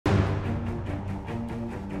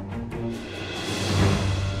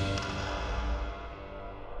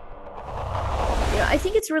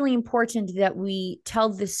it's really important that we tell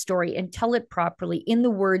this story and tell it properly in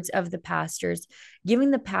the words of the pastors,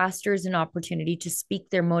 giving the pastors an opportunity to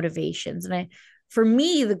speak their motivations. For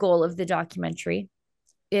me, the goal of the documentary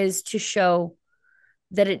is to show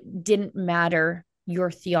that it didn't matter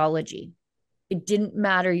your theology. It didn't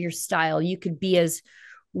matter your style. You could be as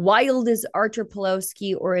wild as Artur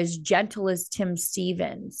Pawlowski or as gentle as Tim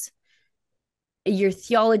Stevens. Your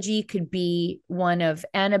theology could be one of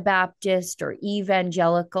Anabaptist or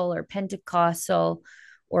evangelical or Pentecostal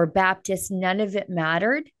or Baptist. None of it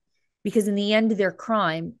mattered, because in the end, their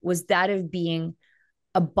crime was that of being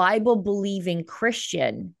a Bible believing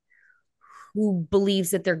Christian who believes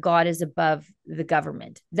that their God is above the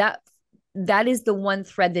government. That is the one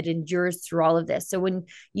thread that endures through all of this. So when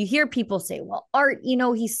you hear people say, well, Art,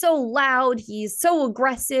 he's so loud, he's so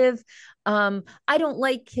aggressive, I don't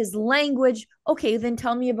like his language. Okay, then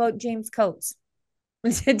tell me about James Coates.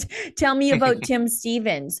 Tell me about Tim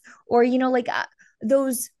Stevens, or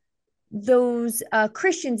those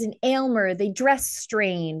Christians in Aylmer. They dress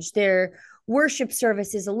strange. Their worship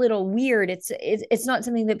service is a little weird. It's not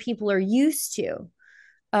something that people are used to.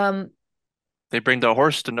 Um, They bring the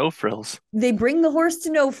horse to no frills. they bring the horse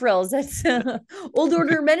to no frills. That's old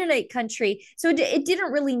order Mennonite country. So it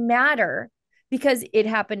didn't really matter, because it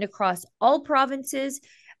happened across all provinces,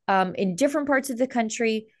 in different parts of the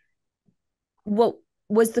country. What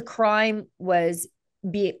was the crime was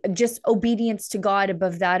be just obedience to God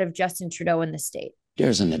above that of Justin Trudeau in the state.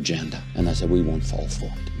 There's an agenda. And I said, we won't fall for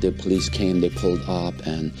it. The police came, they pulled up,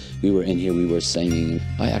 and we were in here, we were singing.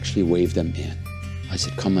 I actually waved them in. I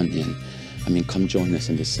said, come on in. Come join us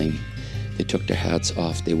in the singing. They took their hats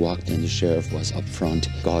off, they walked in, the sheriff was up front.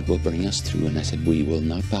 God will bring us through. And I said, we will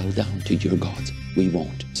not bow down to your gods. We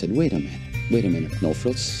won't. I said, wait a minute. No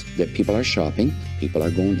frills. That people are shopping, people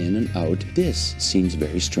are going in and out. This seems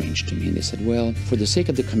very strange to me. And they said, well, for the sake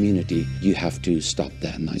of the community, you have to stop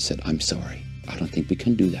that. And I said, I'm sorry. I don't think we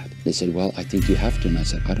can do that. They said, well, I think you have to. And I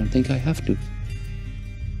said, I don't think I have to.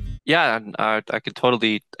 Yeah, and I could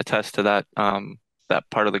totally attest to that. That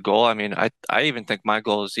part of the goal. I even think my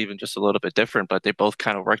goal is even just a little bit different, but they both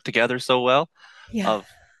kind of work together so well. Yeah. Of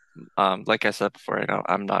Like I said before,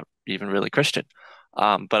 I'm not even really Christian,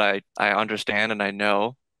 but I understand and I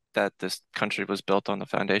know that this country was built on the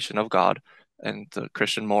foundation of God and the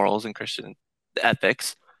Christian morals and Christian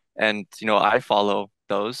ethics, and I follow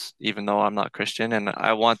those even though I'm not Christian, and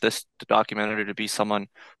I want this documentary to be someone,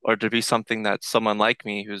 or to be something that someone like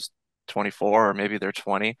me who's 24, or maybe they're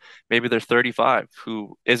 20, maybe they're 35,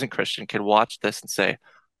 who isn't Christian, can watch this and say,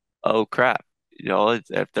 oh crap,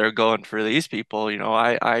 if they're going for these people,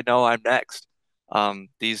 I know I'm next.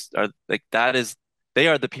 These are like, they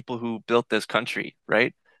are the people who built this country,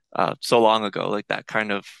 right? So long ago, like that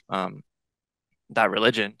kind of that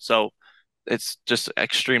religion. So it's just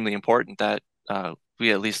extremely important that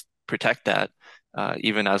we at least protect that,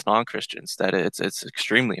 even as non-Christians, that it's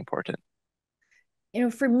extremely important.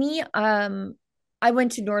 For me, I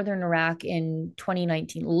went to Northern Iraq in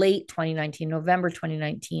 2019, late 2019, November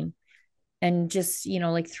 2019. And just,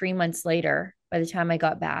 like 3 months later, by the time I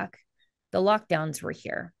got back, the lockdowns were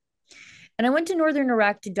here. And I went to Northern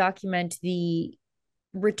Iraq to document the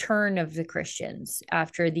return of the Christians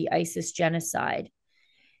after the ISIS genocide.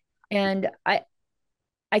 And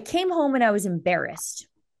I came home and I was embarrassed.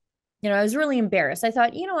 I was really embarrassed. I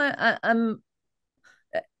thought, I'm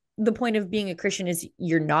the point of being a Christian is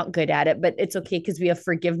you're not good at it, but it's okay because we have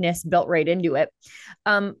forgiveness built right into it.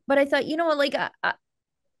 But I thought, like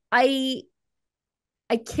I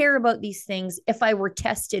I care about these things. If I were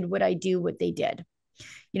tested, would I do what they did?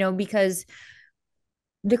 Because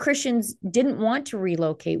the Christians didn't want to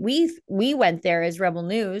relocate. We went there as Rebel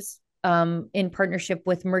News, in partnership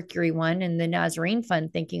with Mercury One and the Nazarene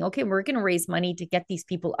Fund, thinking, okay, we're going to raise money to get these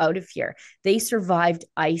people out of here. They survived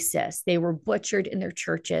ISIS. They were butchered in their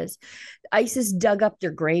churches. ISIS dug up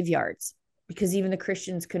their graveyards because even the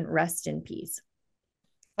Christians couldn't rest in peace.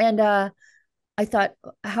 And I thought,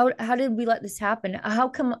 how did we let this happen? How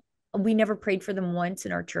come we never prayed for them once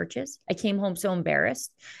in our churches? I came home so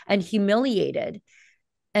embarrassed and humiliated.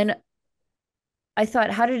 And I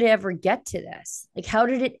thought, how did it ever get to this? Like, how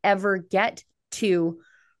did it ever get to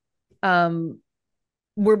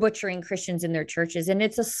we're butchering Christians in their churches? And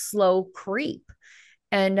it's a slow creep.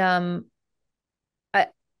 And I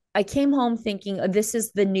I came home thinking, oh, this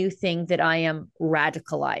is the new thing that I am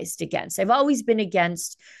radicalized against. I've always been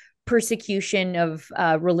against persecution of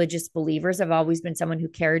religious believers. I've always been someone who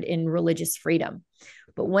cared in religious freedom.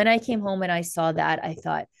 But when I came home and I saw that, I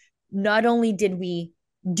thought, not only did we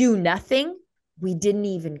do nothing, we didn't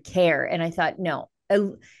even care. And I thought, no,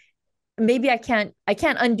 maybe I can't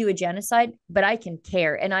undo a genocide, but I can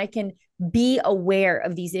care and I can be aware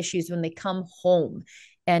of these issues when they come home.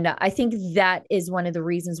 And I think that is one of the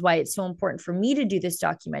reasons why it's so important for me to do this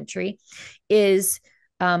documentary is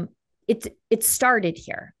um, it started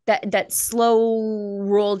here. That slow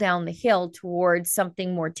roll down the hill towards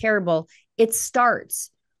something more terrible. It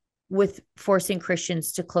starts with forcing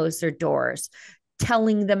Christians to close their doors,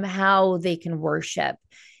 telling them how they can worship.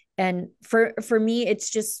 And for me, it's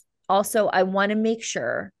just also I want to make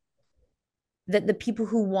sure that the people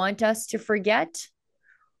who want us to forget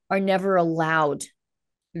are never allowed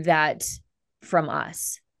that from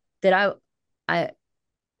us. That I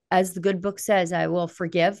as the good book says, I will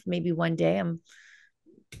forgive. Maybe one day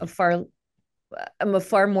a far I'm a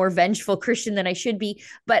far more vengeful Christian than I should be,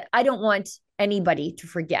 but I don't want anybody to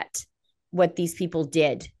forget what these people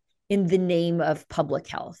did in the name of public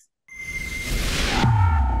health.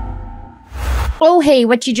 Oh, hey,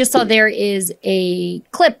 what you just saw there is a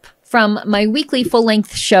clip from my weekly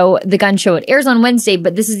full-length show, The Gun Show. It airs on Wednesday,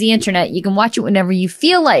 but this is the internet. You can watch it whenever you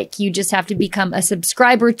feel like. You just have to become a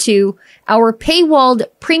subscriber to our paywalled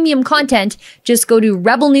premium content. Just go to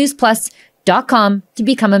rebelnewsplus.com to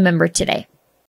become a member today.